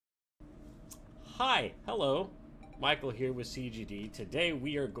Hi, hello, Michael here with CGD. Today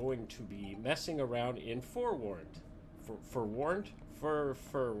we are going to be messing around in Forwarned. Forwarned.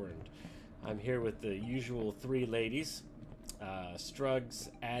 I'm here with the usual three ladies, Strugs,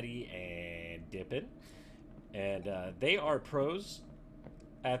 Addie, and Dippin. And they are pros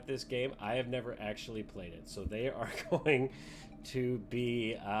at this game. I have never actually played it, so they are going to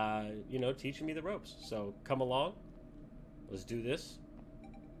be, teaching me the ropes. So come along, let's do this.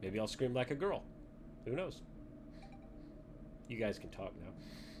 Maybe I'll scream like a girl. Who knows? You guys can talk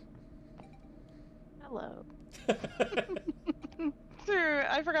now. Hello.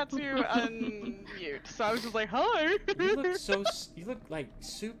 I forgot to unmute, so I was just like, "Hi." You look like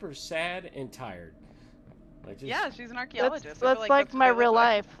super sad and tired. Like just... Yeah, she's an archaeologist. That's like my real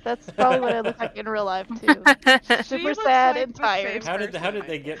life. That's probably what I look like in real life too. Super sad and tired. How did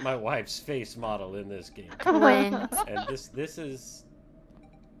they get my wife's face model in this game? Twins. And this is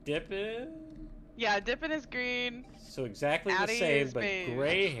Dippin'. Yeah, Dippin' is green. So exactly Addie the same, is but beige.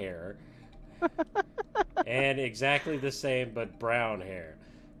 gray hair. And exactly the same, but brown hair.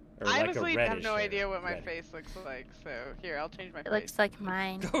 Or I like honestly a reddish have no hair. idea what my Reddish. face looks like, so here, I'll change my It face. looks like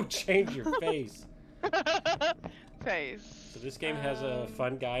mine. Go change your face. Face. So this game has a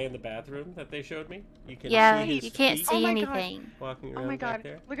fun guy in the bathroom that they showed me. You can Yeah, see his you can't feet see Oh my God. anything. walking Oh around my back god,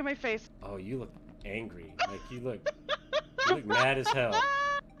 there. look at my face. Oh, you look angry. Like you look mad as hell.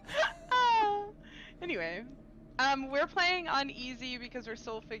 Anyway, we're playing on easy because we're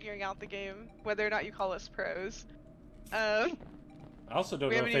still figuring out the game, whether or not you call us pros. I also don't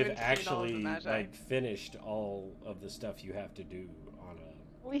We know if haven't they've even seen all of the actually magi. like finished all of the stuff you have to do on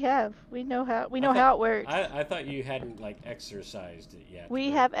a. We have. We know how it works. I thought you hadn't like exercised it yet. We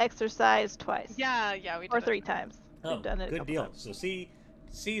but- have exercised twice. Yeah, we did Or it. 3 times. Oh, We've done it a good couple deal. times. So see,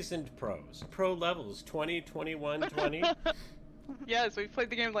 seasoned pros, pro levels 20, 21, 20. Yes, we've played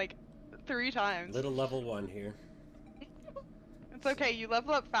the game like 3 times. Little level 1 here. It's okay, you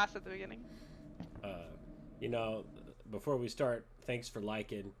level up fast at the beginning. Before we start, thanks for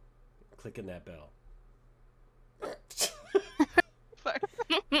liking, clicking that bell, Sorry.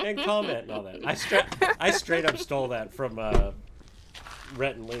 and comment and all that. I straight up stole that from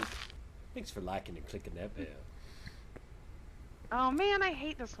Rhett and Link. Thanks for liking and clicking that bell. Oh man, I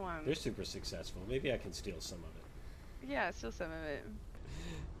hate this one. They're super successful. Maybe I can steal some of it. Yeah, still some of it.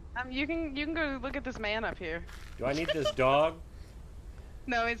 You can go look at this man up here. Do I need this dog?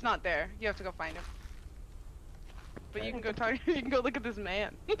 No, he's not there. You have to go find him. But you can go talk. You can go look at this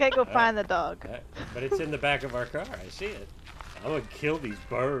man. You gotta go find the dog. But it's in the back of our car. I see it. I'm gonna kill these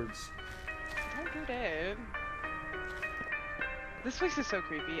birds. Don't do that. This place is so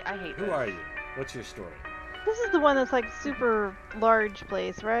creepy. I hate this. Who are you? What's your story? This is the one that's like super large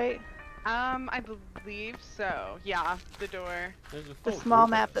place, right? I believe so. Yeah, the door. There's a The full small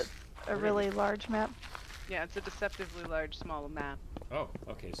group map of that's us. a really large map. Yeah, it's a deceptively large, small map. Oh,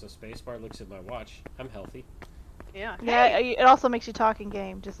 okay. So spacebar looks at my watch. I'm healthy. Yeah. Yeah, it also makes you talk in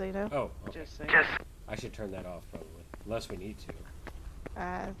game, just so you know. Oh, okay. Just saying. I should turn that off probably, unless we need to.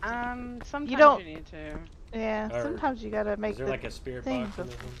 Sometimes don't- you need to. Yeah, Or- sometimes you gotta make Is there the like a spirit things box in of-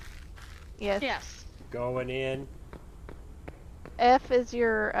 this one? Yes. Yes. Going in. F is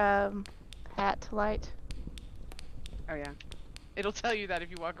your hat light. Oh yeah. It'll tell you that if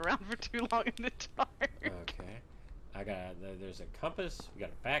you walk around for too long in the dark. Okay. There's a compass. We got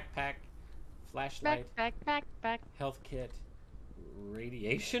a backpack, flashlight, Back. health kit,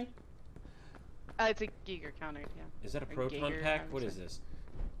 radiation. It's a Geiger counter, yeah. Is that a A proton Geiger, pack? I What would is this?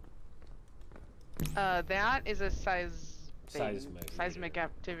 That is a seismic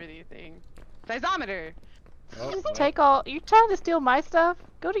activity thing. Seismometer! Oh, Just what? take all. You're trying to steal my stuff?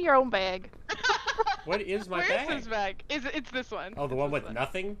 Go to your own bag. What is my Where bag? is this bag? It's this one. Oh, the It's one this with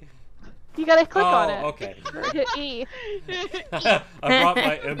nothing? You gotta click Oh, on it. okay. Or hit E. I brought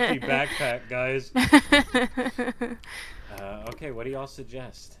my empty backpack, guys. Okay, what do y'all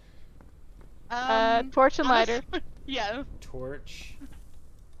suggest? Torch and lighter. Yeah. Torch.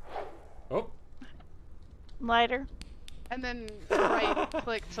 Oh. Lighter. And then right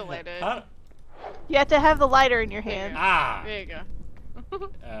click to light it. How- You have to have the lighter in your There you hand. go. Ah. There you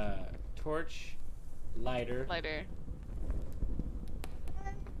go. Torch, lighter. Lighter.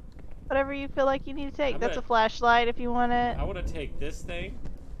 Whatever you feel like you need to take. I'm That's a gonna- flashlight if you want it. I want to take this thing.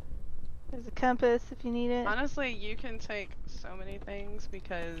 There's a compass if you need it. Honestly, you can take so many things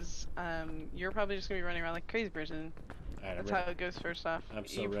because you're probably just gonna be running around like a crazy person. Alright, I'm That's ready. how it goes first off. I'm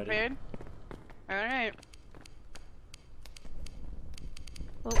so you ready. Prepared? All right.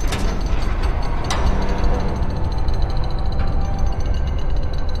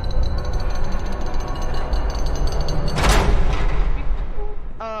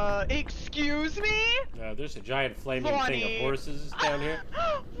 Excuse me? There's a giant flaming thing of horses down here.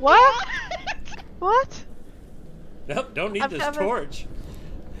 What? What? Nope, don't need I'm this coming. torch.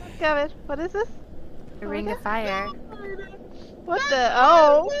 Kevin, what is this? A ring of fire. What the?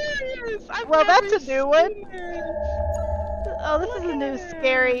 Oh. Hilarious. I've Well, never that's a new one. seen this. Oh, this is a new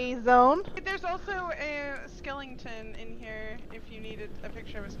scary zone. There's also a skeleton in here if you needed a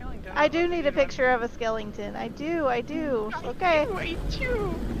picture of a skeleton. I do need a picture of a skeleton. I do. Okay. I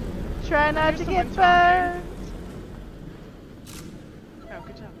do. Try not to There's get someone talking. burned. Oh,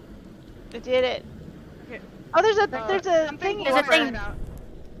 good job. I did it. Okay. Oh, there's a Something thing. There's a figured thing. out.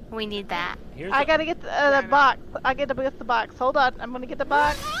 We need that. Here's I a- gotta get the box. I get the box. Hold on. I'm gonna get the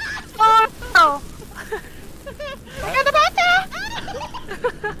box. Oh no! I got the box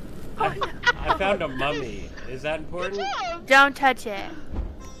now. I found a mummy. Is that Good important? job. Don't touch it.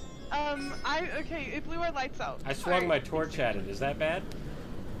 Okay, it blew our lights out. I swung my torch at it. Is that bad?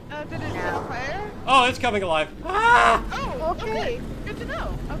 Did it No. set fire? Oh, it's coming alive. Ah! Oh, Okay. Good to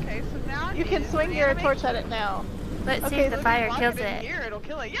know. Okay, so now You can is swing your animation. torch at it now. Let's see Okay, if the so fire Lock kills it in it. Here, it'll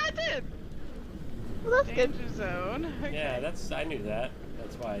kill it. Yeah, it did. Well, that's good. Danger zone. Okay. Yeah, I knew that.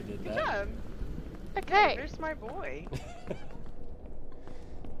 That's why I did Good that. job. Okay. There's my boy.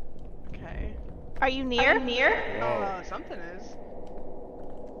 Okay. Are you near? Whoa. Something is.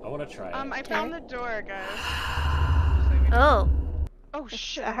 I want to try it. I found the door, guys. Oh. Oh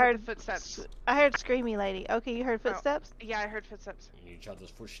shit! I heard footsteps. I heard screamy lady. Okay, you heard Oh. footsteps? Yeah, I heard footsteps. Each other's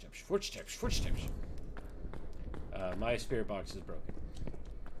footsteps. My spirit box is broken.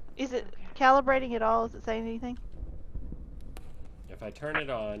 Is it calibrating at all? Is it saying anything? If I turn it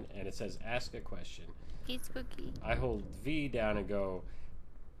on and it says ask a question, He's spooky. I hold V down and go,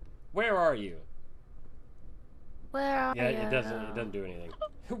 "Where are you?" Where are Yeah, you? it doesn't do anything.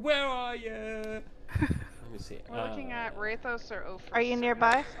 Where are you? Let me see. We're looking at Rathos or Ophir. Are you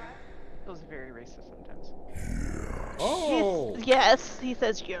nearby? Feels very racist sometimes. Oh. Yes, he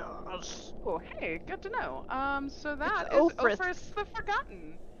says yes. Oh, hey, good to know. So that It's is Ophrys. Ophrys the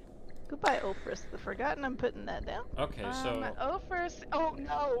Forgotten. Goodbye, Ophrys the Forgotten. I'm putting that down. Okay, so Ophrys. Oh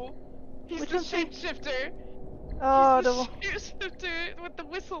no, he's Which the one's he? shapeshifter. Oh, He's the the shapeshifter with the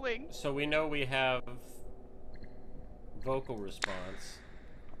whistling. so we know we have vocal response.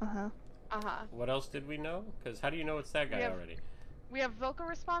 uh-huh. What else did we know? Because how do you know it's that guy We have- already? We have vocal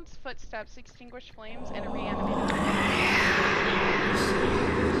response, footsteps, extinguished flames, and a reanimated.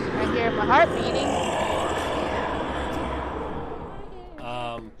 I hear my heart beating.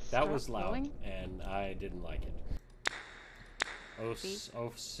 That was Stop loud, going. and I didn't like it.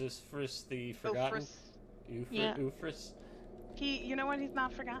 Ophris the Forgotten? Ophrys. Yeah. Ophris? You know what? He's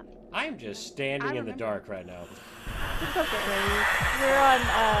not forgotten. I'm just standing in the remember. dark right now. It's okay. We're on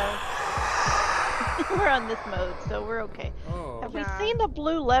we're on this mode, so we're okay. Oh. Have Yeah. we seen the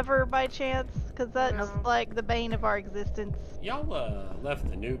blue lever by chance? Because that's No. like the bane of our existence. Y'all left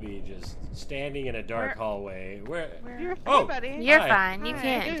the newbie just standing in a dark Where- hallway. Where? You're Oh. Hey, buddy. You're Hi. fine. You Hi.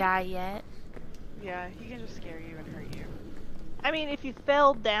 can't die yet. Yeah, he can just scare you and hurt you. I mean, if you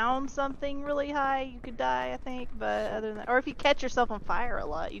fell down something really high, you could die, I think. But other than that, or if you catch yourself on fire a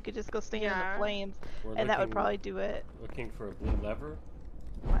lot, you could just go stand in Yeah. the flames, We're and that would looking- probably do it. Looking for a blue lever?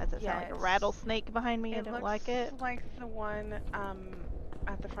 Why does that sound like a Yes. rattlesnake behind me? I don't looks like it. like the one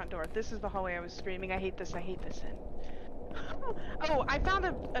at the front door. This is the hallway I was screaming. I hate this in. Oh, I found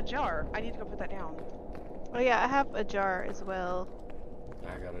a jar. I need to go put that down. Oh yeah, I have a jar as well.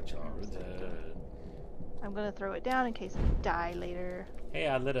 I got a jar of dead. I'm gonna throw it down in case I die later. Hey,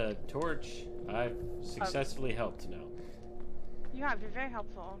 I lit a torch. I've successfully helped now. You have. You're very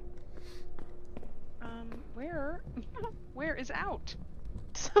helpful. Where is out?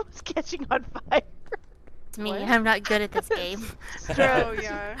 Someone's catching on fire. It's me. What? I'm not good at this game. Oh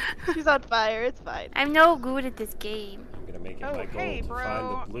yeah. She's on fire. It's fine. I'm no good at this game. I'm gonna make it Oh my goal hey, to bro.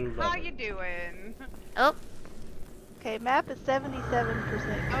 find the blue lever. How you doing? Oh, Okay, map is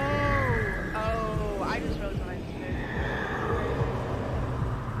 77%. Oh, I just realized what I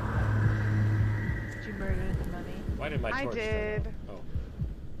did. Did you murder the mummy? Why did my I torch did. turn off?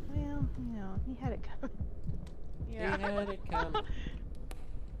 Well, you know, he had it coming. Yeah. You had it coming.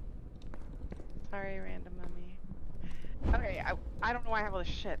 Sorry, random mummy. Okay, I don't know why I have all this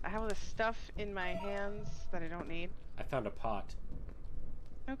shit. I have all this stuff in my hands that I don't need. I found a pot.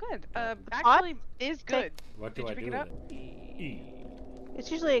 Oh, good. Actually, is good. What do Did I you do pick it with up? it? It's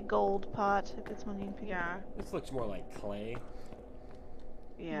usually a gold pot if it's one you can pick up. Yeah. This looks more like clay.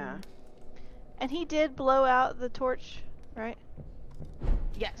 Yeah. And he did blow out the torch, right?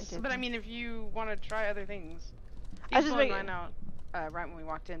 Yes, did but I think- mean, if you want to try other things, I he's just blowing make- mine out right when we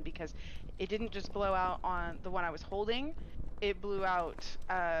walked in because it didn't just blow out on the one I was holding. it blew out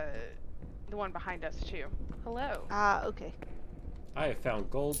the one behind us too. Hello. Ah, okay. I have found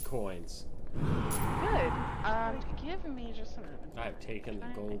gold coins. Good. Give me just a minute. I have taken the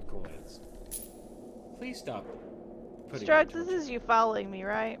gold coins. Please stop putting Strugs, my this torch- is you following me,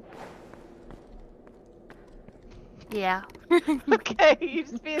 right? Yeah. Okay, you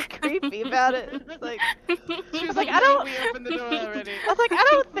just being creepy about it. It's like, She was like, like, I don't- We opened the door already. I was like, I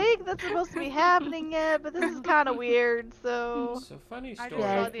don't think that's supposed to be happening yet, but this is kind of weird. So So funny I story. just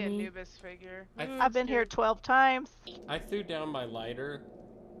Yeah. saw the me. Anubis figure. I've been here 12 times. I threw down my lighter.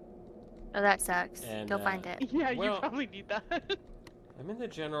 Oh, that sucks. And, Go find it. Yeah, Well- you probably need that. I'm in the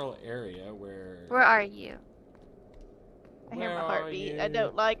general area where. Where are you? I hear Where my are heartbeat. I you?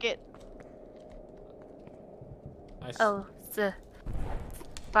 don't like it. Oh, it's the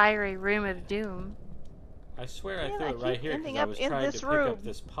fiery room of doom. I swear I Man, threw I it right keep here because ending I up was in trying to this pick room. up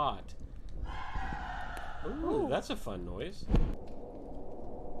this pot. Ooh, Ooh. that's a fun noise.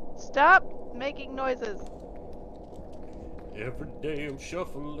 Stop making noises. Every day I'm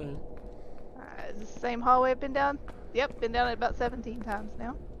shuffling. Is this the same hallway I've been down? Yep, been down it about 17 times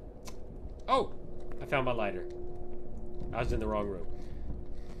now. Oh, I found my lighter. I was in the wrong room.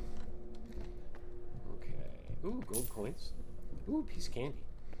 Okay. Ooh, gold coins. Ooh, piece of candy.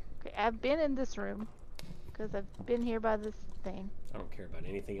 Okay, I've been in this room because I've been here by this thing. I don't care about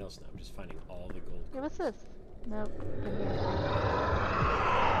anything else now. I'm just finding all the gold Yeah, coins. what's this? Nope. Been here.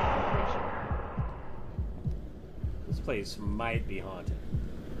 Pretty sure. This place might be haunted.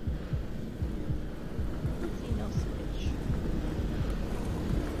 See no switch.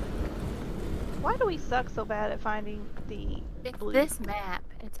 Why do we suck so bad at finding the It's blue? this map.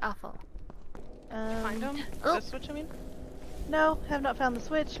 It's awful. Find them? Oh. This switch, I mean? No, have not found the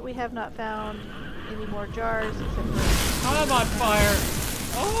switch. We have not found any more jars except for I'm on fire!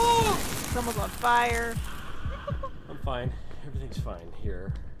 Oh! someone's on fire. I'm fine. Everything's fine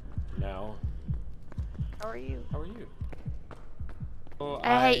here. Now. How are you? How are you? Oh,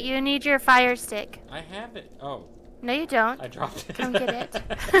 Hey, you need your fire stick. I have it. Oh, No, you don't. I dropped it. Come get it.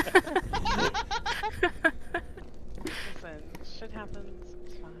 Listen, shit happens.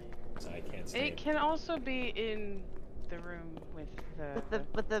 It's fine. I can't stand It can also be in the room with the.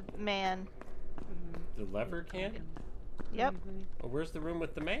 With the man. Mhm. the lever can? Yep. Mhm. Oh, where's the room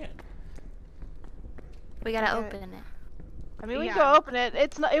with the man? We gotta Okay. open it. I mean, we can Yeah. go open it.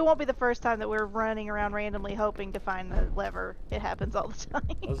 It's not. It won't be the first time that we're running around randomly hoping to find the lever. It happens all the time.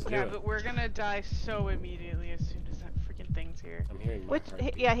 Let's do Yeah, it. but we're gonna die so immediately as soon as that freaking thing's here. I'm hearing my Which,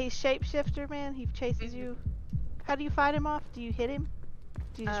 heartbeat. yeah, he's shapeshifter, man. He chases Mhm. you. How do you fight him off? Do you hit him?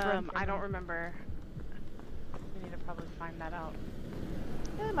 Do you just run from I don't him? remember. We need to probably find that out.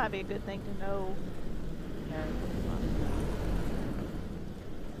 That might be a good thing to know. Yeah.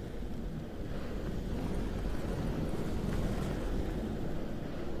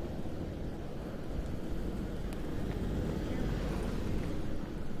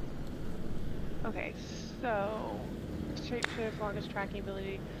 Okay, so shapeshift, longest tracking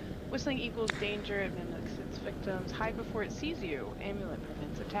ability. Whistling equals danger, it mimics its victims. Hide before it sees you. Amulet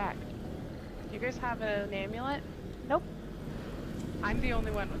prevents attack. Do you guys have an amulet? Nope. I'm the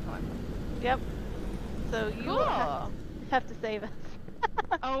only one with one. Yep. So you Cool. have to save us.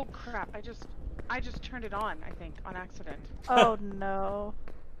 Oh crap! I just turned it on. I think on accident. Oh no.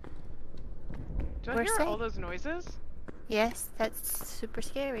 Do I We're hear all safe. those noises? Yes, that's super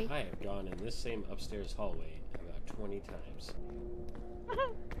scary. I have gone in this same upstairs hallway about 20 times.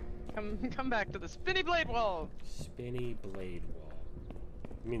 Come back to the spinny blade wall. Spinny blade wall.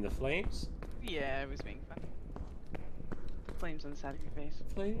 You mean the flames? Yeah, it was being fun. Flames on the side of your face.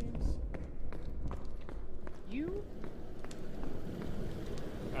 Flames? You?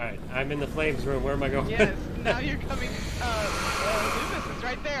 Alright, I'm in the flames room. Where am I going? Yes. Now you're coming. Lupus is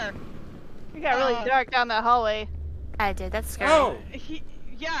right there. It got really dark down that hallway. I did. That's scary. Oh!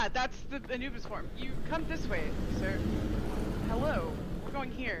 Yeah, that's the Anubis form. You come this way, sir. Hello. We're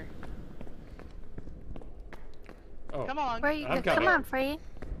going here. Oh. Come on. Where are you? I've Come got it. on, Free.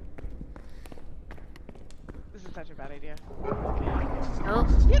 This is such a bad idea. Oh,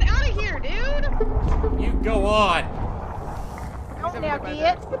 Get out of here, dude! You go on! Don't over now by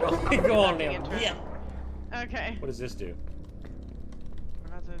get. Go on The now. entrance. Yeah. Okay. What does this do?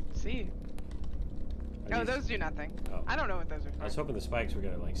 We're about to see. Are Oh, these- those do nothing. Oh. I don't know what those are I was for. hoping the spikes were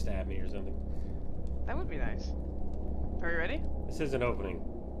gonna like stab me or something. That would be nice. Are you ready? This is an opening.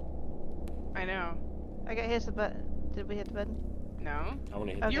 I know. I got hit the button. Did we hit the button? No. I want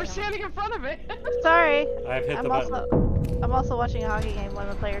to hit. Okay. You were standing in front of it. Sorry. I've hit the I'm button. also watching a hockey game. One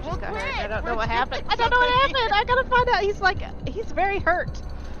of the players just Well, got hurt. I quick, don't know we're what happened. doing I don't know what something. happened. I gotta find out. He's very hurt.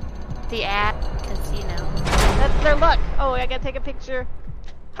 the app, because you know. That's their luck. Oh, I gotta take a picture.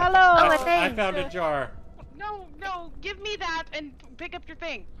 Hello. I found a jar. No, give me that and pick up your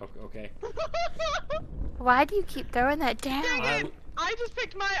thing. Okay. Why do you keep throwing that down? Dang it! I just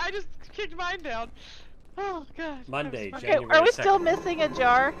kicked mine down. Oh god. Monday, That was Okay, January are we 2nd. still missing a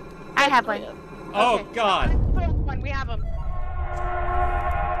jar? I have one. Oh Okay. God! fun. We have them.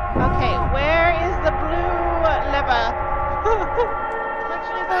 Okay, where is the blue lever?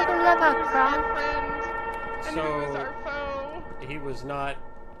 Oh, the lever, Kronk. And who is our foe? He was not.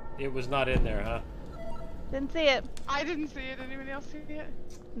 It was not in there, huh? Didn't see it. I didn't see it. Anyone else see it?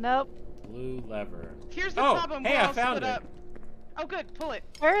 Nope. Blue lever. Here's the Oh, problem. hey, We're I all found split it. up. Oh, good. Pull it.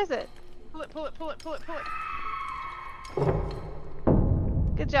 Where is it? Pull it. Pull it. Pull it. Pull it. Pull it.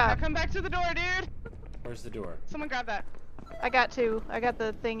 Good Now job. come back to the door, dude. Where's the door? Someone grab that. I got 2. I got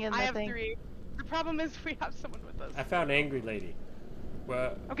the thing in the I have thing. 3. The problem is we have someone with us. I found Angry Lady.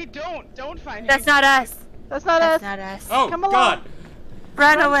 Well. Okay, don't find That's him. not us. That's not That's us. not us. Oh Come along. God!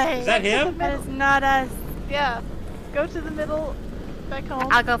 Run away. Is that him? That is not us. Yeah. Go to the middle. Back home.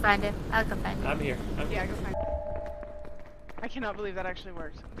 I'll go find him. I'll go find him. I'm here. Yeah, go find him. I cannot believe that actually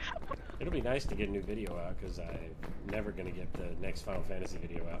worked. It'll be nice to get a new video out because I'm never gonna get the next Final Fantasy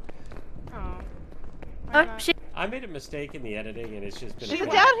video out. Oh. Oh, she, I made a mistake in the editing and it's just been. She's a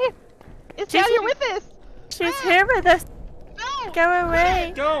down here. It's down here with us. she's here with us. No! Go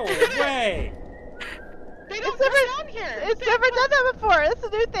away. Go away! They don't It's come never- down here! It's They never don't done that before. That's a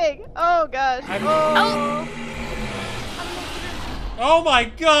new thing. Oh gosh. I'm- Oh. Oh my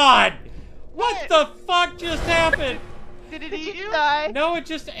God! What What? the fuck just happened? Did it Did eat you you? die? No, it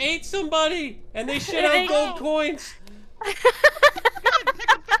just ate somebody, and they shit It out ate- gold coins.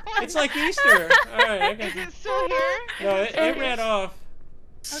 It's like Easter. All right, I got Is you. it still here? No, it ran off.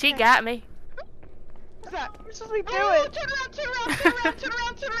 She got me. What's that? What should we do Oh, it? turn around, turn around, turn around, turn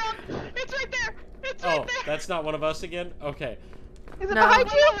around, turn around! It's right there! It's right Oh, there! that's not one of us again. Okay, Is it No. behind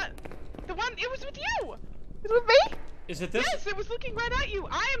you? The one, it was with you! Is it with me? is it this? Yes, it was looking right at you!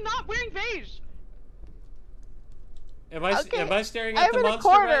 I am not wearing beige! Am I Okay, am I staring I'm at the in a monster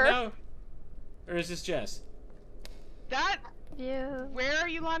right corner. now, or is this Jess? That, Yeah. where are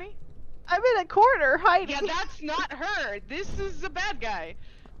you, Lonnie? I'm in a corner hiding. Yeah, that's not her! This is a bad guy!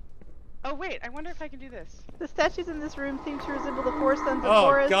 Oh wait, I wonder if I can do this. The statues in this room seem to resemble the 4 sons of Oh,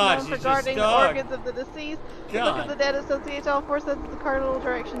 Horus, God, known for she's just guarding the stuck. organs of the deceased. The Book God. of the Dead associates all 4 sons of the cardinal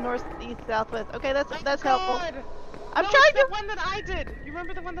direction, north, east, southwest. Okay, that's Oh, helpful. God. I'm No, trying it's the to. one that I did! You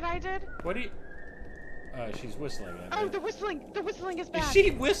remember the one that I did? What do you? She's whistling at Oh, me. the whistling is bad! Is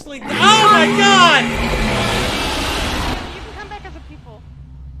she whistling? Oh my God! You can come back as a people.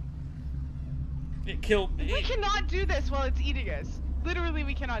 It killed me. We cannot do this while it's eating us. Literally,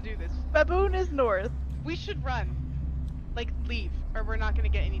 we cannot do this. Baboon is north. We should run. Like, leave. Or we're not gonna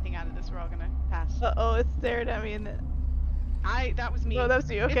get anything out of this. We're all gonna pass. Uh-oh, it's staring at me. That was me. Oh, that was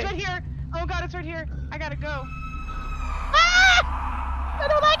you, okay. It's right here. Oh god, it's right here. I gotta go. Ah! I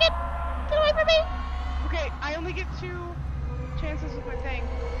don't like it! Get away from me! Okay, I only get 2 chances with my thing.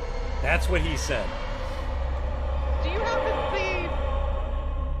 That's what he said. Do you have the thing?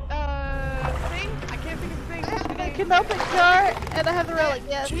 I can't think of the thing. I have the Name. canopic jar, and I have the relic,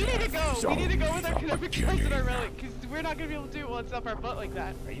 yes. We need to go. We need to go with our canopic jars and our relic, because we're not gonna be able to do it while it's up our butt like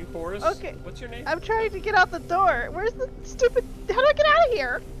that. Are you Horus? Okay. What's your name? I'm trying to get out the door. Where's the stupid... How do I get out of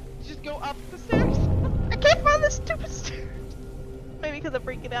here? Just go up the stairs. I can't find the stupid stairs. Maybe because I'm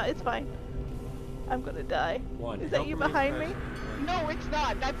freaking out. It's fine. I'm gonna die. One. Is that Help you remove behind me? pressure. No, it's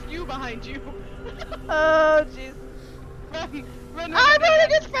not. That's you behind you. Oh, jeez. Run, I'm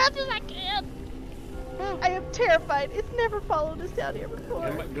running as fast as I can. I am terrified. It's never followed us down here before.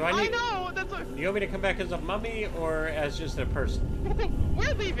 Do I I need? know. That's what. Do you want me to come back as a mummy or as just a person?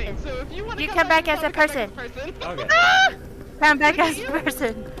 We're leaving. So if you want to You come come back as a come back person. Okay. Ah! Come back Did it as get a you?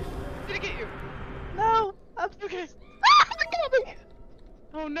 person. Did it get you? No. I'm Okay. Ah! Look at me.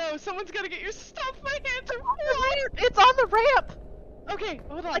 Oh no, someone's gotta get your stuff. My hands are It's on the ramp. Okay,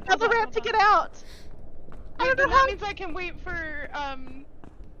 hold on. I got the ramp to get out. I Wait, don't know then how. that means I can wait for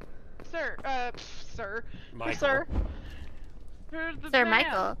sir. Michael. Sir. For the Sir man.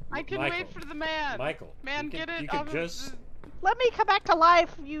 Michael. I can Michael. wait for the man. Michael. Man, you get could, it You off could of just. Let me come back to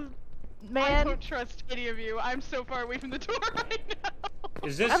life, you I man. don't trust any of you. I'm so far away from the door right now.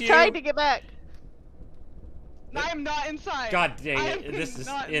 Is this I'm you? trying to get back. I'm not inside. God dang I it! am This is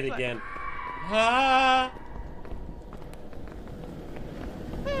not it inside. again. Ah!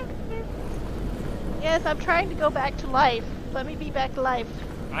 Yes, I'm trying to go back to life. Let me be back to life.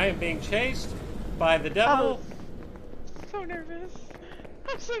 I am being chased by the devil. So nervous.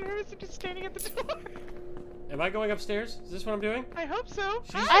 I'm so nervous. I'm just standing at the door. Am I going upstairs? Is this what I'm doing? I hope so.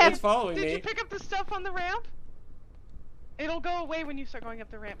 She's Hi. it's following Did me. you pick up the stuff on the ramp? It'll go away when you start going up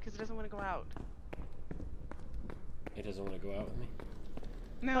the ramp because it doesn't want to go out. It doesn't want to go out with me.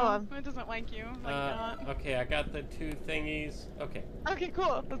 No, it doesn't like you. Like not. Okay, I got the 2 thingies. Okay. Okay,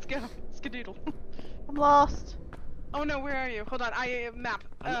 cool. Let's go. Skadoodle. I'm lost. Oh no, where are you? Hold on, map.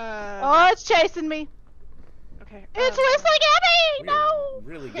 Oh, it's chasing me. Okay. It's whistling at me! We No! are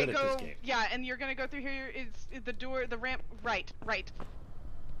really Okay, good at this game. yeah, and you're gonna go through here. It's the door, the ramp. Right.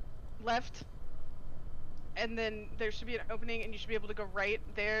 Left. And then there should be an opening, and you should be able to go right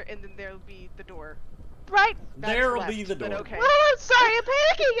there, and then there'll be the door. Right. There'll left, be the door. but okay. Oh, I'm sorry, I'm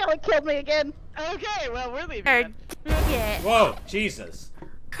panicking! Oh, it killed me again. Okay, well, we're leaving Or, then. yeah. Whoa, Jesus.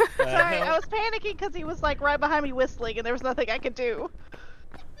 Sorry, I was panicking because he was like right behind me whistling and there was nothing I could do.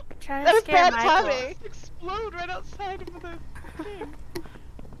 Trying That to was scare bad Michael. timing. Explode right outside of the thing.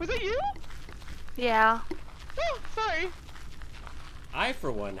 Was it you? Yeah. Oh, sorry. I,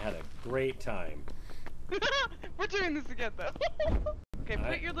 for one, had a great time. We're doing this again, though. Okay,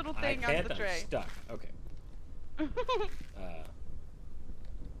 put your little thing on the I'm tray. stuck. Okay.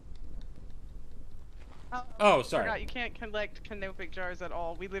 Oh, sorry. Forgot, you can't collect canopic jars at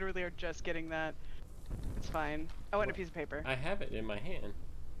all. We literally are just getting that. It's fine. I want a piece of paper. I have it in my hand.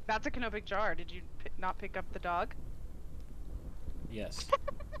 That's a canopic jar. Did you not pick up the dog? Yes.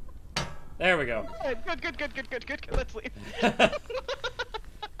 There we go. Good. Let's leave.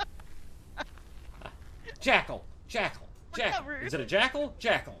 Jackal. covered. Is it a jackal?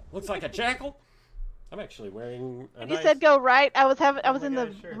 Jackal. Looks like a jackal. I'm actually wearing a You nice... said go right. I was in my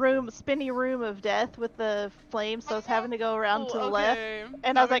the God, sure. room, spinny room of death with the flames, so I was having to go around to the left. Okay.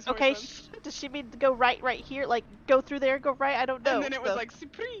 And That I was like, makes more okay, sense. does she mean to go right here? Like, go through there, go right? I don't know. And then it was so- like,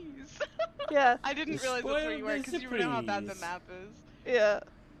 surprise! yeah, I didn't realize that's where you were, because you know how bad the Surprise. map is. yeah.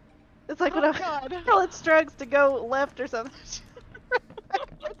 It's like when Oh, I'm God. telling Strugs to go left or something.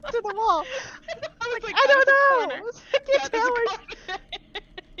 To the wall. I was like, I that is a don't corner. know. I can't That tell is where a corner.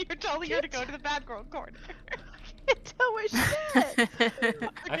 You're telling her to go to the bad girl corner. I can't tell where she's at.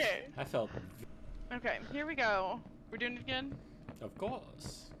 Okay. I felt... Okay, here we go. We're doing it again? Of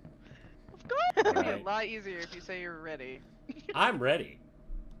course. Of course. It'll be a Alright. lot easier if you say you're ready. I'm ready.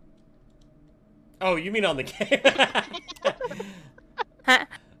 Oh, you mean on the game?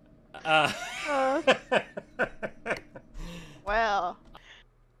 Wow.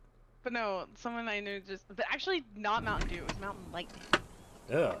 But no, someone I knew just... But actually, not Mountain Dew. It was Mountain Lightning.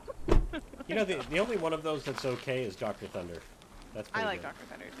 Ugh. You know, the only one of those that's okay is Dr. Thunder. That's I pretty like good. Dr.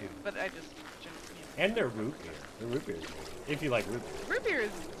 Thunder too, but I just... And their root beer. The root beer is good. If you like root beer. Root beer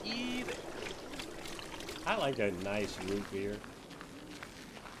is delicious. I like a nice root beer.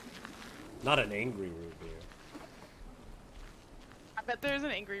 Not an angry root beer. I bet there's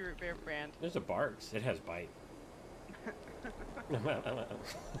an angry root beer brand. There's a Barks. It has bite.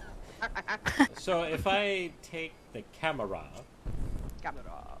 So if I take the camera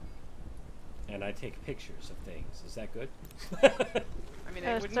and I take pictures of things, is that good? I mean,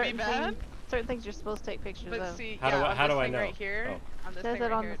 it wouldn't be bad. Certain things you're supposed to take pictures But of. see, How do yeah, I- on how this do I thing know? right here, on this Says thing it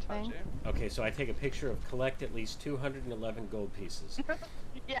right on here, the it tells thing. you. Okay, so I take a picture of collect at least 211 gold pieces.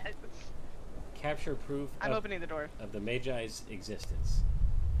 Yes. Capture proof I'm of, opening the door. of the Magi's existence.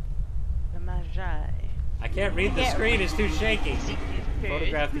 The Magi. I can't read the screen, it's too shaky.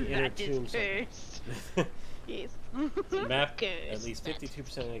 Photograph the inner That is tomb. first. Yes. Map Good. at least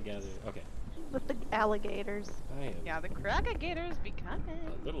 52% of the gathering. Okay. With the alligators. I am Yeah, the Crocagator's be coming.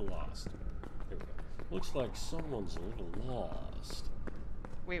 a little lost. Here we go. Looks like someone's a little lost.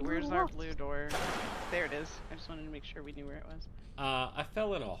 Wait, where's our blue door? There it is. I just wanted to make sure we knew where it was. I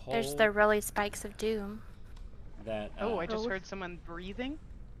fell in a hole There's the really spikes of doom. that... Oh, I just Oh. heard someone breathing.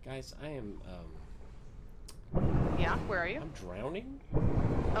 Guys, I am... Yeah, where are you? I'm drowning?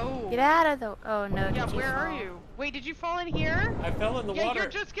 Oh. Get out of the. Oh no. Yeah, did you where are fall? you? Wait, did you fall in here? I fell in the Yeah, water. you're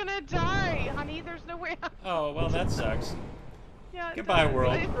just gonna die, honey. There's no way out. Oh, well, that sucks. Yeah. Goodbye, don't.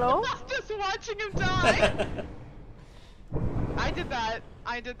 world. Hello? Just watching him die. I did that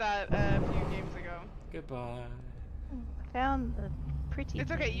a few games ago. Goodbye. I found the pretty.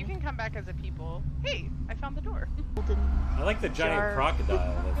 It's okay. You can come back as a people. Hey, I found the door. golden. I like the giant Jar.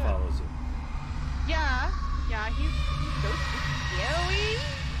 crocodile that follows you. Yeah. Yeah. He's ghosty.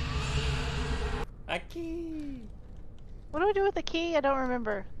 A key. What do we do with the key? I don't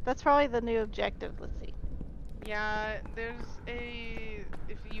remember. That's probably the new objective. Let's see. Yeah. There's a.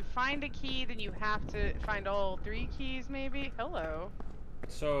 If you find a key, then you have to find all 3 keys, maybe. Hello.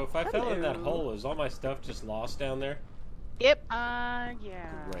 So if I fell in that Hello. hole, is all my stuff just lost down there? Yep. Yeah.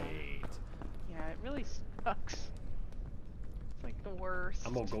 Great. Yeah, it really sucks. It's like the worst.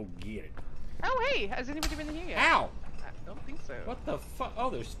 I'm gonna go get it. Oh, hey, has anybody been in here yet? Ow! I don't think so. What the fuck? Oh,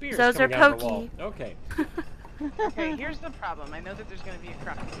 there's spears Those are coming out of the wall. pokey. Okay. Okay, here's the problem. I know that there's gonna be a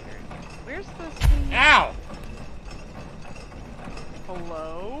crocodile in here. Where's this thing? Ow!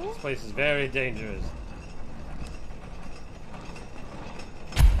 Hello? This place is very dangerous.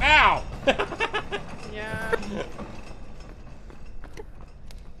 Ow! Yeah.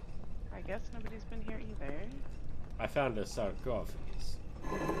 I guess nobody's been here either. I found a sarcophagus.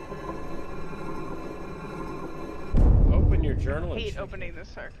 Open your journal I and hate check opening it. the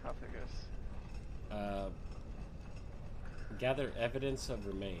sarcophagus. Gather evidence of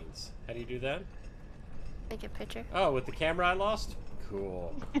remains. How do you do that? Take a picture. Oh, with the camera I lost?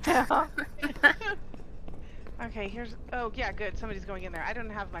 Cool. Okay, here's. Oh, yeah, good. Somebody's going in there. I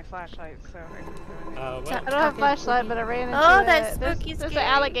don't have my flashlight, so I can go in there. Well, I don't have a flashlight, but I ran into Oh, that's there's spooky an scary.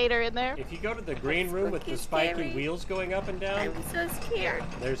 alligator in there. if you go to the green room with the Spooky spiky scary. wheels going up and down, I'm so scared.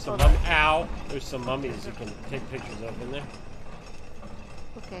 there's some Hold ow! There's some mummies you can take pictures of in there.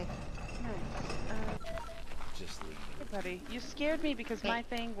 Okay. Nice. Just leave. Hey, buddy, you scared me because my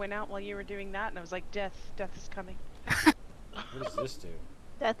thing went out while you were doing that, and I was like, death is coming. What does this do?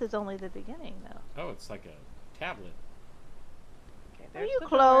 Death is only the beginning, though. Oh, it's like a tablet. Okay, Are there's you the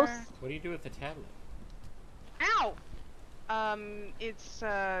close? door. What do you do with the tablet? Ow! It's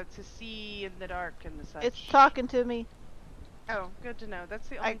to see in the dark and the such. It's talking to me. Oh, good to know. That's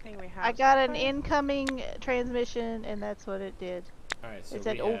the only thing we have. I got so an far. incoming transmission, and that's what it did. Alright, so It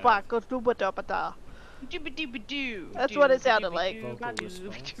said, we "Oh, have baka dooba da ba da." Dooba-dooba-doo. That's what it sounded like. Dooba-dooba-doo, Vocal ba-doo,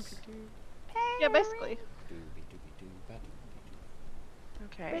 response. dooba-doo. Yeah, basically.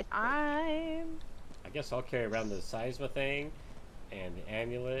 Okay, I'm. I guess I'll carry around the seisma thing and the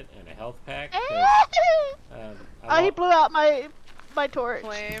amulet and a health pack. Oh, he blew out my torch.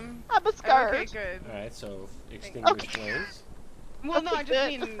 Flame. I'm a scar. Okay, good. Alright, so extinguish Okay. flames. Well, no, I just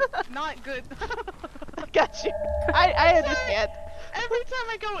Good. mean not good. Got you. I understand. Every time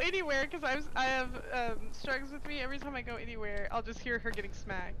I go anywhere, because I have Strugs with me. Every time I go anywhere, I'll just hear her getting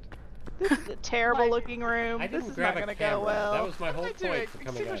smacked. This is a terrible looking room. I This didn't is grab not a gonna camera. go well. That was my whole What am I point for doing?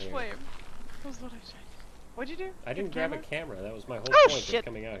 coming out Extinguish here. flame. That was what I said. What'd you do? I didn't Get grab the a camera. That was my whole Oh, point shit. of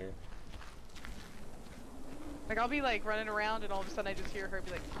coming out here. Like, I'll be like running around and all of a sudden I just hear her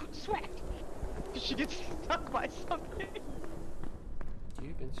be like, sweat! She gets stuck by something.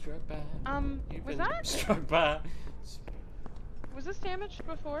 You've been struck by. You've was been that? struck by. Was this damaged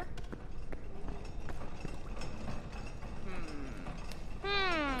before?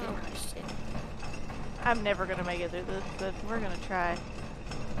 Good question. I'm never gonna make it through this, but we're gonna try.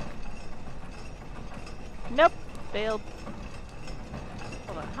 Nope. Failed.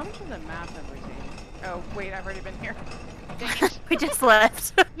 Hold on, how much of the map have we seen? Oh, wait, I've already been here. Dang it. We just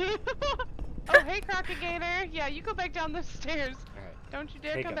left. Oh, hey, Crocagator. Yeah, you go back down the stairs. Alright. Don't you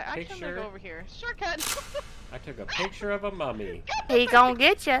dare Take come a back. Actually, I'm gonna picture. go over here. Shortcut. I took a picture of a mummy. He gonna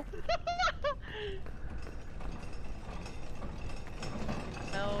get you.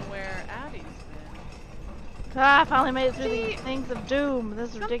 Know where Addie's been. Ah, I finally made it through See, these things of doom. This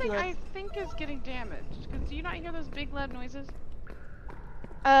is Something ridiculous. I think is getting damaged. Cause do you not hear those big loud noises?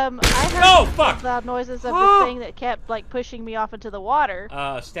 I heard Oh, those fuck! loud noises of Ah! the thing that kept like pushing me off into the water.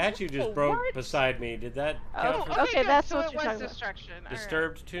 Statue just Oh, broke what? beside me. Did that count Oh, for okay, good. that's so what it you're was talking about. destruction. Alright.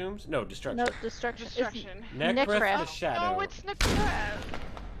 disturbed tombs? No, destruction. No, destruction. It's Destruction. Necreth the Necreth. Shadow. Oh, it's Necreth.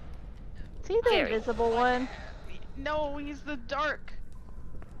 See the Very. invisible one? No, he's the dark.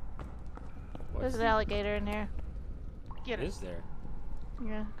 There's What's an alligator in there. Get What it. is there?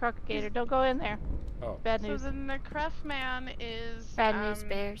 Yeah, crocagator. Don't go in there. Oh. Bad So news. the Necreth man is Bad news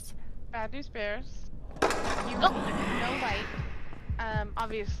bears. Bad news bears. You no light.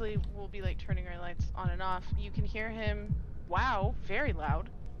 Obviously we'll be like turning our lights on and off. You can hear him. Wow, very loud.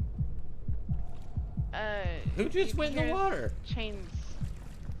 Who just you went in can the hear water? Chains.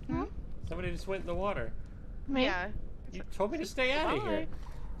 Somebody just went in the water. Me? Yeah. You told me to stay out of here.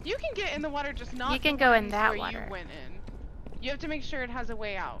 You can get in the water, just not. You can the go in ones that where water. You went in. You have to make sure it has a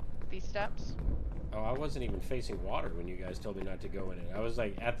way out. These steps. Oh, I wasn't even facing water when you guys told me not to go in it. I was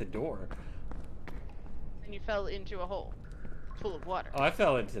like at the door. And you fell into a hole full of water. Oh, I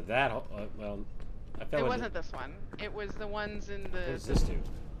fell into that hole. Well, I fell It into... wasn't this one. It was the ones in What the does this do?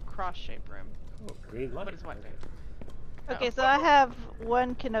 cross-shaped room. Oh, green light. What is what? Okay, Oh. so I have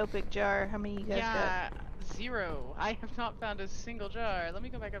one canopic jar. How many you guys Yeah, 0. I have not found a single jar. Let me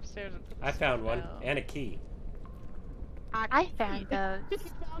go back upstairs and put this I found one. down. And a key. I found those. You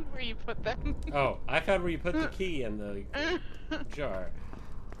found where you put them. Oh, I found where you put the key in the jar.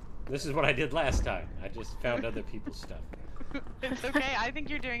 This is what I did last time. I just found other people's stuff. It's okay. I think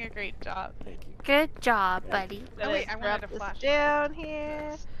you're doing a great job. Thank you. Good job, buddy. got? Oh, wait, I Let's wanted drop a this flashlight. down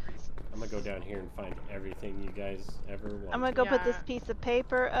here. I'm gonna go down here and find everything you guys ever wanted. I'm gonna go put this Yeah. piece of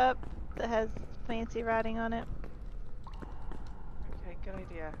paper up that has fancy writing on it. Okay, good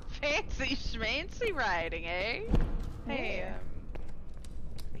idea. Fancy schmancy writing, eh? Hey, Yeah.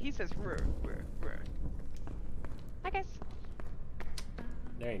 he says rur, rur, rur. Hi guys.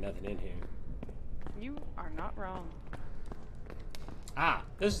 There ain't nothing in here. You are not wrong. Ah,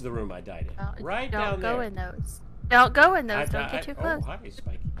 this is the room I died in. Right Don't down go there. in those. Don't go in those. Don't get too close. Oh, hi,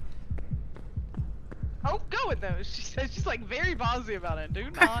 Spiky. Oh, go with those. She says she's like very ballsy about it. Do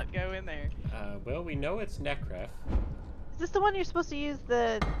not go in there. Well, we know it's Necref. Is this the one you're supposed to use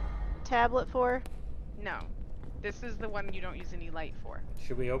the tablet for? No, this is the one you don't use any light for.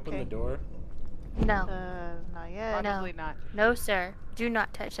 Should we open the door? No. Not yet. Probably not. No, sir. Do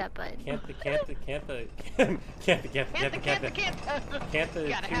not touch that button. Can't the Gotta two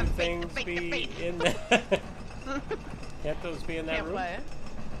have things faith, be faith. in there? Can't those be in that Can't room? what?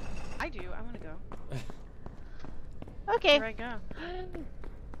 I do. I want to go. Okay, Here I go.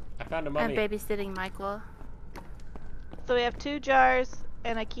 I found a I'm mummy. babysitting Michael. so we have 2 jars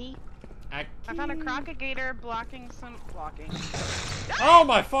and a key. I found a crocagator blocking. Oh,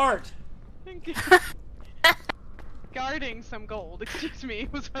 my fart! Guarding some gold. Excuse me.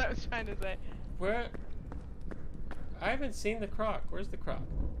 Was what I was trying to say. Where? I haven't seen the croc. Where's the croc?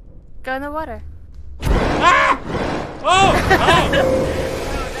 Go in the water. Ah! Oh! Hi! Oh,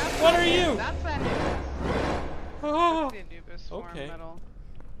 that's What that are Anubis. you? That's that Anubis. Oh! The Anubis form Okay. that'll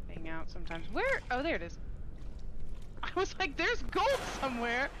hang out sometimes. Where? Oh, there it is. I was like, there's gold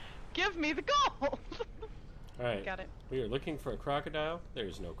somewhere. Give me the gold. Alright. Got it. We are looking for a crocodile.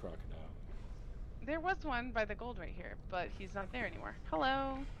 There's no crocodile. There was one by the gold right here, but he's not there anymore.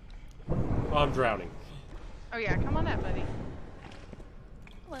 Hello. Oh, I'm drowning. Oh yeah, come on up, buddy.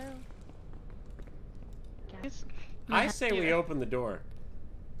 Hello. Guys. I say we open the door.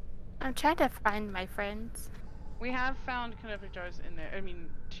 I'm trying to find my friends. We have found canopic jars in there. I mean,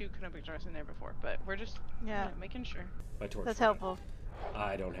 2 canopic jars in there before, but we're just making sure. My torch. That's light. helpful.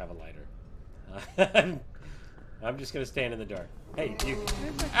 I don't have a lighter. I'm just gonna stand in the dark. Hey, you.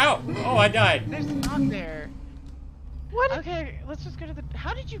 Ow! Oh, I died. There's not there. What? Okay, let's just go to the.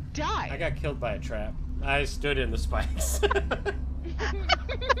 How did you die? I got killed by a trap. I stood in the spikes.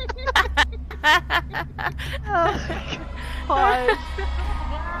 Oh, God.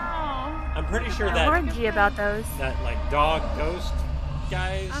 Wow. I'm pretty sure I that warned you about those. like dog ghost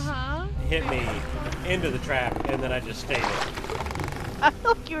guys Uh-huh. hit me into the trap, and then I just stayed in. I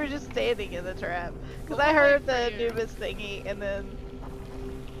felt like you were just standing in the trap. Because Well, I heard wait the for you. Anubis thingy and then.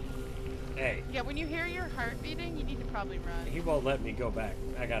 Hey, Yeah, when you hear your heart beating, you need to probably run. he won't let me go back.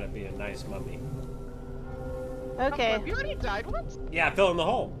 I gotta be a nice mummy. Okay. Oh, you already died once? Yeah, I fell in the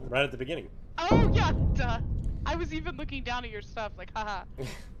hole right at the beginning. Oh, yeah, duh. I was even looking down at your stuff, like, haha.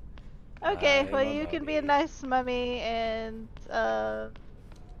 Okay, I'm well a you can be a mummy. nice mummy and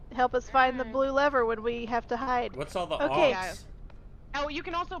help us find the Alright. blue lever when we have to hide. What's all the Okay. odds? Oh, you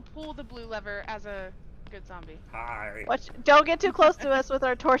can also pull the blue lever as a good zombie. Hi. Watch! Don't get too close to us with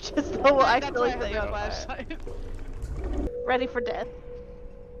our torches, though. We'll That's why accidentally I set you have on my fire. flashlight. Ready for death.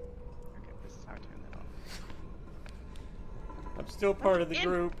 Okay, this is how I turn that off. I'm still part of the In-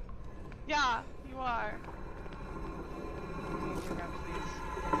 group. Yeah, you are. Please, God,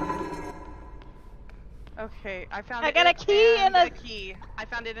 please. Okay, I found I it got a key and a- key. I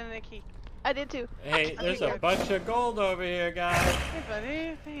found it in a key. I did too. Hey, there's a bunch of gold over here, guys. Hey,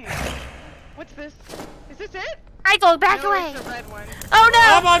 buddy. Thanks. What's this? Is this it? Michael, back No, away! it's the red one. Oh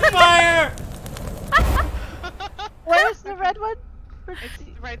I'm no! on fire! Where's the red one? It's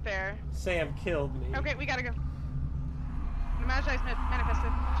right there. Sam killed me. Okay, we gotta go. The Magi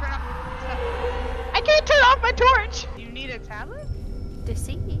manifested. Turn off stuff. I can't turn off my torch. You need a tablet? To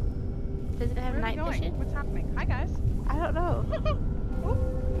see. Does it have Where are we night going? vision? What's happening? Hi, guys. I don't know. Oh,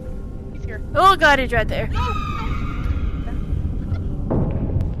 he's here. Oh god, he's right there.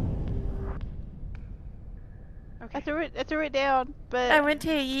 Okay. I threw it down, but I went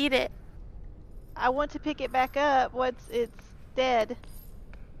to eat it. I want to pick it back up once it's dead.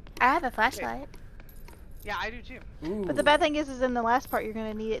 I have a flashlight. Yeah, I do too. Ooh. But the bad thing is in the last part you're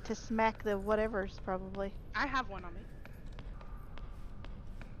gonna need it to smack the whatevers probably. I have one on me.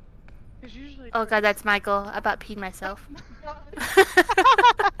 There's usually. Oh god, that's Michael. I about peed myself.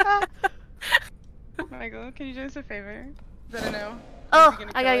 Michael, can you do us a favor? Is that a no? Oh, Is he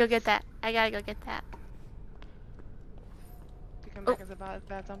gonna I kill gotta go us? get that. I gotta go get that. To come Oh. back as a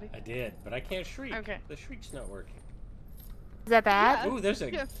bad zombie? I did, but I can't shriek. Okay. The shriek's not working. Is that bad? Yeah. Ooh, there's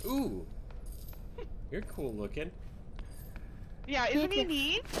a. Yes. Ooh. You're cool looking. Yeah, isn't he Thank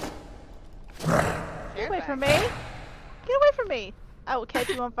neat? Get away from me! Get away from me! I will catch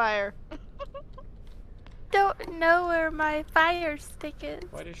you on fire. Don't know where my fire stick is.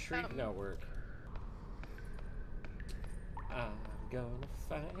 Why does shriek not work? I'm gonna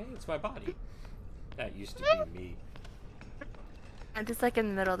find. Hey, it's my body. That used to be me. I'm just like in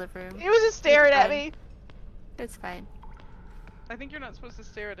the middle of the room. He was just staring at fine. me. It's fine. I think you're not supposed to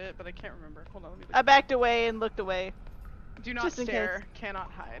stare at it, but I can't remember. Hold on, let me look. I backed away and looked away. Do not just in stare.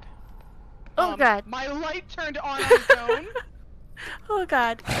 Cannot hide. Oh god. My light turned on its own. Oh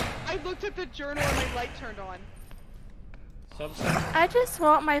god. I looked at the journal and my light turned on. I just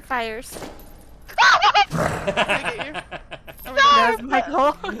want my fire stick. Can I get you? Oh my God. That's my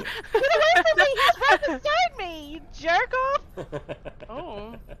goal. Get away from me! He's right beside me! You jerk off!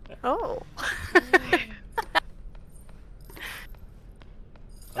 Oh. Oh.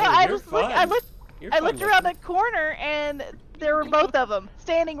 No, I you're was look, I fun. looked. You're I fun looked around looking. the corner and there were both of them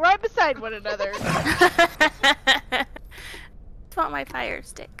standing right beside one another. Just want my fire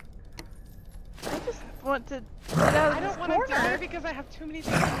stick. I just want to get out of I this don't want to die corner. because I have too many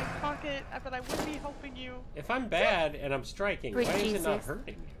things in my pocket, but I would be helping you. If I'm bad and I'm striking, Sweet why is it not Jesus.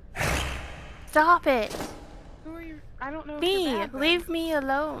 hurting you? Stop it. Who are you? I don't know. If Me. you're bad, then. Leave me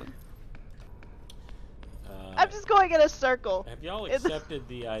alone. I'm just going in a circle. Have y'all in the- accepted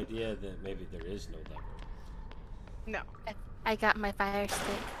the idea that maybe there is no lever? No. I got my fire stick.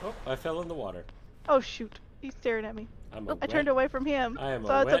 Oh, I fell in the water. Oh shoot, he's staring at me. I'm a I turned away from him. I am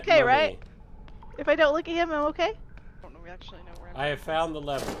So a it's wet okay, mummy. right? If I don't look at him, I'm okay? I don't know. We actually know where I'm I have found the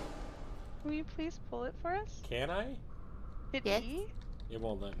lever. Will you please pull it for us? Can I? Hit Yes. E? It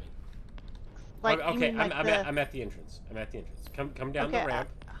won't let me. Like, okay, you mean like I'm at the entrance. I'm at the entrance. Come down Okay, the ramp.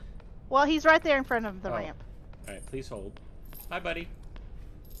 Well, he's right there in front of the Oh. ramp. All right, please hold. Hi, buddy.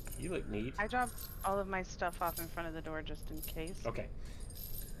 You look neat. I dropped all of my stuff off in front of the door just in case. Okay.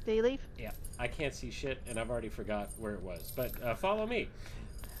 Did he leave? Yeah, I can't see shit, and I've already forgot where it was. But follow me.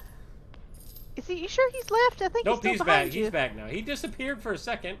 Is he? You sure he's left? I think Nope, he's he's still back. behind you. He's back now. He disappeared for a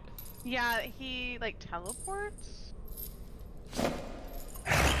second. Yeah, he like teleports.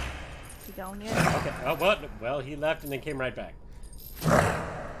 Is he gone yet? Okay. Oh, well, he left and then came right back.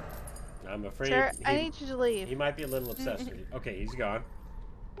 I'm afraid Sir, I he, need you to leave. he might be a little obsessed with you. Okay, he's gone.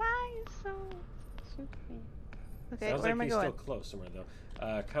 Why you so sweet? Okay, Sounds where like am I he's going? still close somewhere,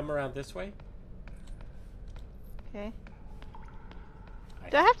 though. Come around this way. Okay.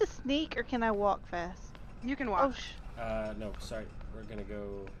 Do I have to sneak or can I walk fast? You can Oh, walk. No, sorry. We're gonna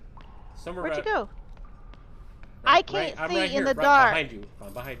go somewhere where'd you around- go? I Right, can't I'm see right in here, the right dark. behind you.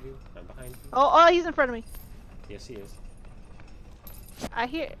 I'm behind you. I'm behind you. Oh, he's in front of me. Yes, he is. I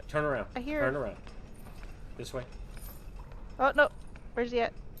hear. Turn around. I hear- Turn around. This way. Oh no, where's he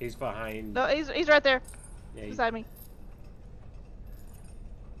at? He's behind. No, he's right there Yeah, beside me.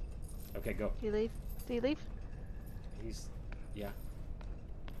 Okay, go. Did he leave? Did he leave? He's. Yeah.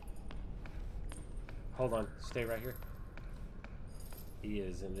 Hold on. Stay right here. He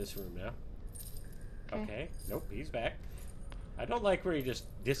is in this room now. Okay. Nope, he's back. I don't like where he just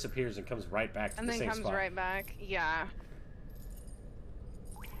disappears and comes right back to And the then same comes spot. right back. Yeah.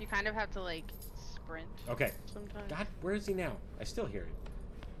 You kind of have to like sprint Okay. sometimes. God, where is he now? I still hear him.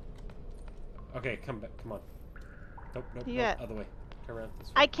 Okay, come back. Come on. Nope, nope, You nope. got- Other way. Turn around this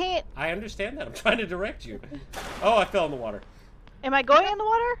way. I can't. I understand that. I'm trying to direct you. Oh, I fell in the water. Am I going in the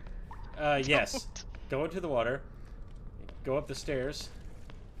water? Yes. Go into the water. Go up the stairs.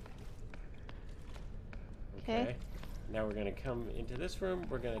 Okay. Now we're gonna come into this room.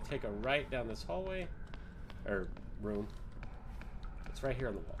 We're gonna take a right down this hallway, or room. It's right here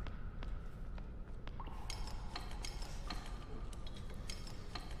on the wall.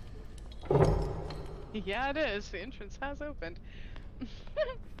 Yeah, it is. The entrance has opened.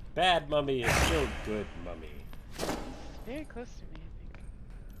 Bad mummy is still good mummy. Very close to me, I think.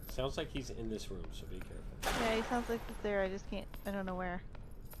 Sounds like he's in this room, so be careful. Yeah, he sounds like he's there. I just can't. I don't know where.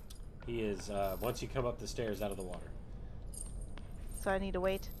 He is, once you come up the stairs out of the water, So I need to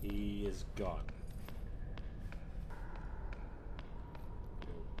wait. he is gone.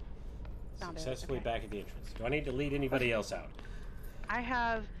 Found it, Successfully okay. back at the entrance. Do I need to lead anybody else out? I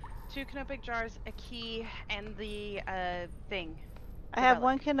have 2 canopic jars, a key, and the thing. I have relic.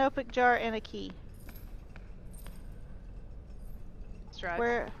 one canopic jar and a key. Strug.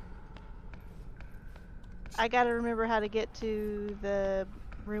 Where? I gotta remember how to get to the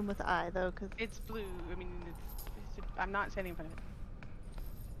room with the eye, though, cause It's blue. I mean, I'm not standing in front of it.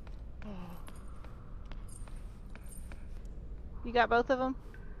 you got both of them.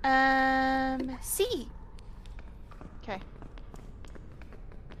 C. Okay.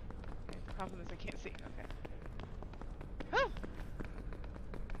 The problem is I can't see. Okay. Huh.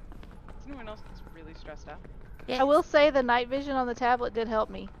 Is anyone else just really stressed out? Yes. I will say the night vision on the tablet did help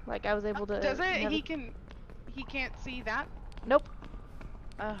me. Like I was able to. Does it? have He can't see that? Nope.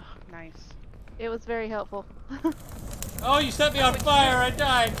 Oh, nice. It was very helpful. Oh, you set me on fire! I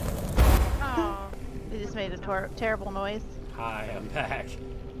died! Oh. It just made a terrible noise. Hi, I'm back.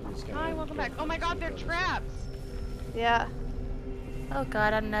 I'm just gonna Hi, welcome back. Oh my god, they're traps! Yeah. Oh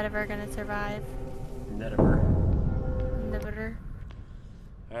god, I'm never gonna survive. Never. Never.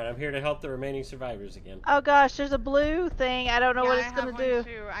 Alright, I'm here to help the remaining survivors again. Oh gosh, there's a blue thing. I don't know what Yeah, it's I gonna have do. one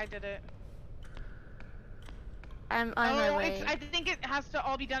too. I did it. I'm on my Oh, way. I think it has to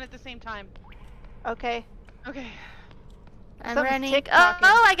all be done at the same time. Okay. Okay. I'm Something's running. tick-tocking.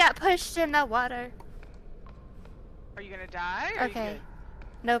 Oh, I got pushed in the water. Are you gonna die? Or Are you Okay. good?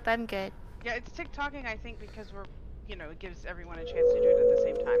 Nope, I'm good. Yeah, it's tick-tocking, I think, because we're, you know, it gives everyone a chance to do it at the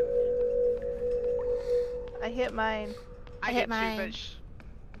same time. I hit mine. I did hit mine. too,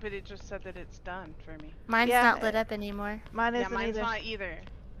 but it just said that it's done for me. Mine's Yeah. not lit up anymore. Mine Yeah, isn't mine's either. not either.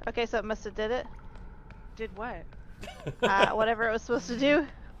 Okay, so it must have did it. Did what? Whatever it was supposed to do.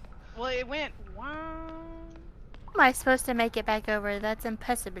 Well, it went wow. How am I supposed to make it back over? That's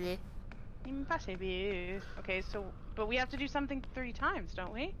impossible. Impossible. Okay, so, but we have to do something 3 times,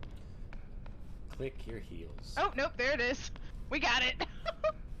 don't we? Click your heels. Oh, nope, there it is. We got it.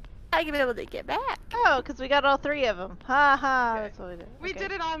 I can be able to get back. Oh, because we got all 3 of them. Ha ha. Okay. That's what we did. We Okay.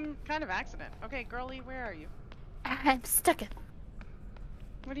 did it on kind of accident. Okay, girlie, where are you? I'm stuck.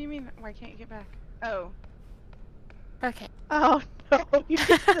 What do you mean? Why can't you get back? Oh. Okay. Oh no.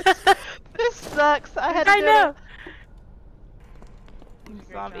 This sucks. I had to I do know. it. Great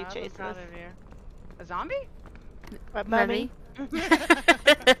Zombie job, I'm chases. proud of you. A zombie? A Mummy.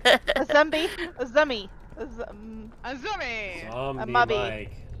 A zombie. A zombie. A zombie! Zombie mubby.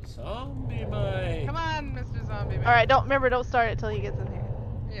 Mike. Zombie Mike. Come on, Mr. Zombie Man. Alright, don't start it till he gets in here.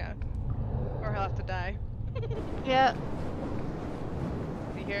 Yeah. Or he'll have to die. Yeah.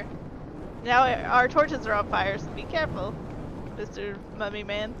 Is he here? Now our torches are on fire, so be careful, Mr. Mummy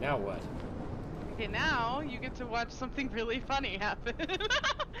Man. Now what? Okay, now you get to watch something really funny happen.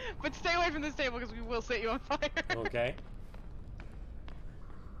 But stay away from this table because we will set you on fire. Okay.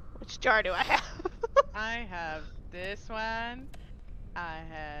 Which jar do I have? I have this one. I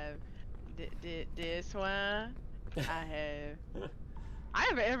have this one. I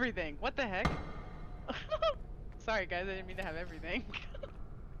have everything. What the heck? Sorry guys, I didn't mean to have everything.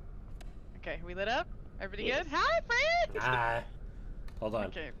 Okay, we lit up? Everybody Yes. good? Hi, friend! Hi. Hold on.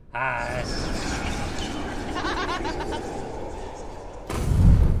 Okay. Hi.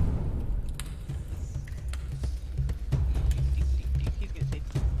 He's gonna say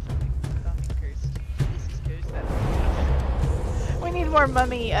something cursed. This is cursed. We need more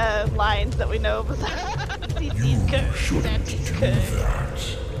mummy lines that we know besides CC's cursed, Santi's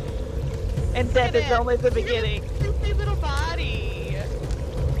cursed. And death is only the beginning. Creepy little body.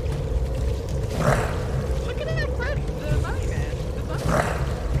 Look at that friend, the mummy man. The zombie.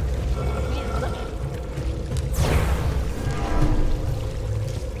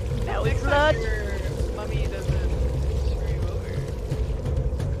 Now it's Next blood. time your mummy doesn't screw you over.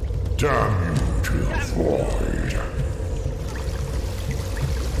 Damn you to the void.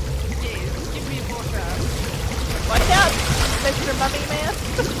 Yes, give me more crap. Watch out, Mr. Mummy Man.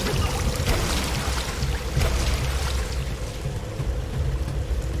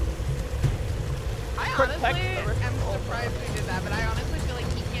 I Protect honestly the am ritual. surprised we did that, but I honestly feel like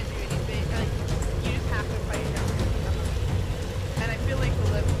he can't do anything. Like, you just have to fight him. And I feel like the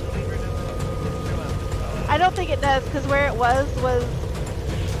leader doesn't show up. I don't think it does, because where it was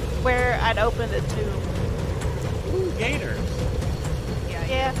where I'd opened it to. Ooh, gators.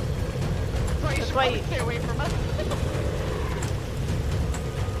 Yeah. That's why you That's should why probably you- stay away from us.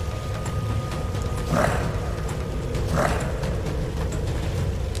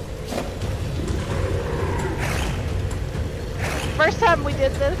 First time we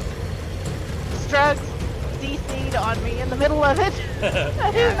did this, Strugs DC'd on me in the middle of it.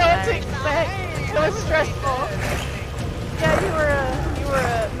 I didn't know what to expect. It was stressful. Yeah, you were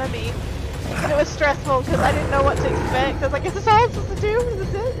a mummy. And it was stressful because I didn't know what to expect. I was like, is this all I'm supposed to do?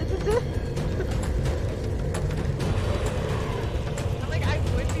 Is this it? Is this it? Like, I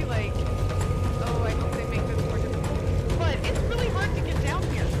would be like, oh, I hope they make this more difficult. But it's really hard to get down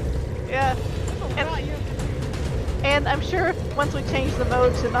here. Yeah. That's a lot you have to do. And I'm sure once we change the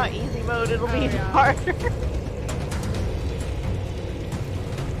mode to not easy mode, it'll be Oh, even yeah. harder.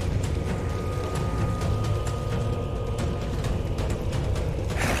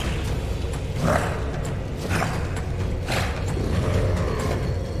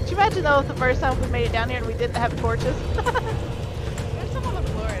 Could you imagine though if the first time we made it down here and we didn't have torches? There's some on the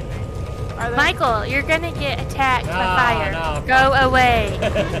floor, I think. Are there? Michael, you're gonna get attacked by No, fire. no. Go away.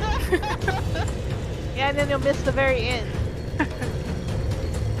 Yeah, and then you'll miss the very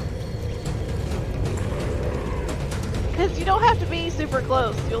Because you don't have to be super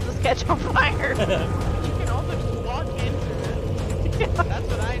close. You'll just catch on fire. You can also just walk into it. That's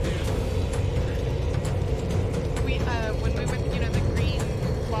what I do. When we went, the green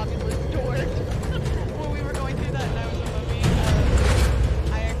lobby-less door, when we were going through that and I was a mummy,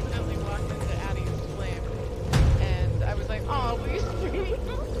 I accidentally walked into Addie's flame. And I was like, oh, will you stream?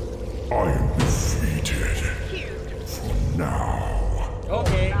 I am defeated. Cute. Now.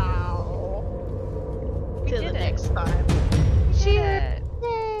 Okay. Now. We Till did the it. next time. We did Cheers. it.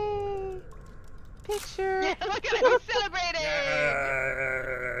 Yay. Picture. Yeah, look at us celebrating!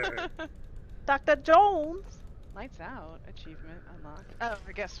 Dr. Jones. Lights out. Achievement unlocked. Oh,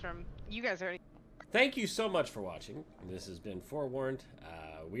 I guess from you guys already. Thank you so much for watching. This has been Forewarned.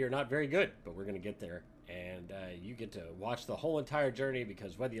 We are not very good, but we're going to get there. And you get to watch the whole entire journey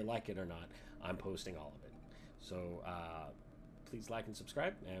because whether you like it or not, I'm posting all of it. So please like and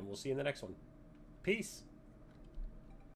subscribe, and we'll see you in the next one. Peace.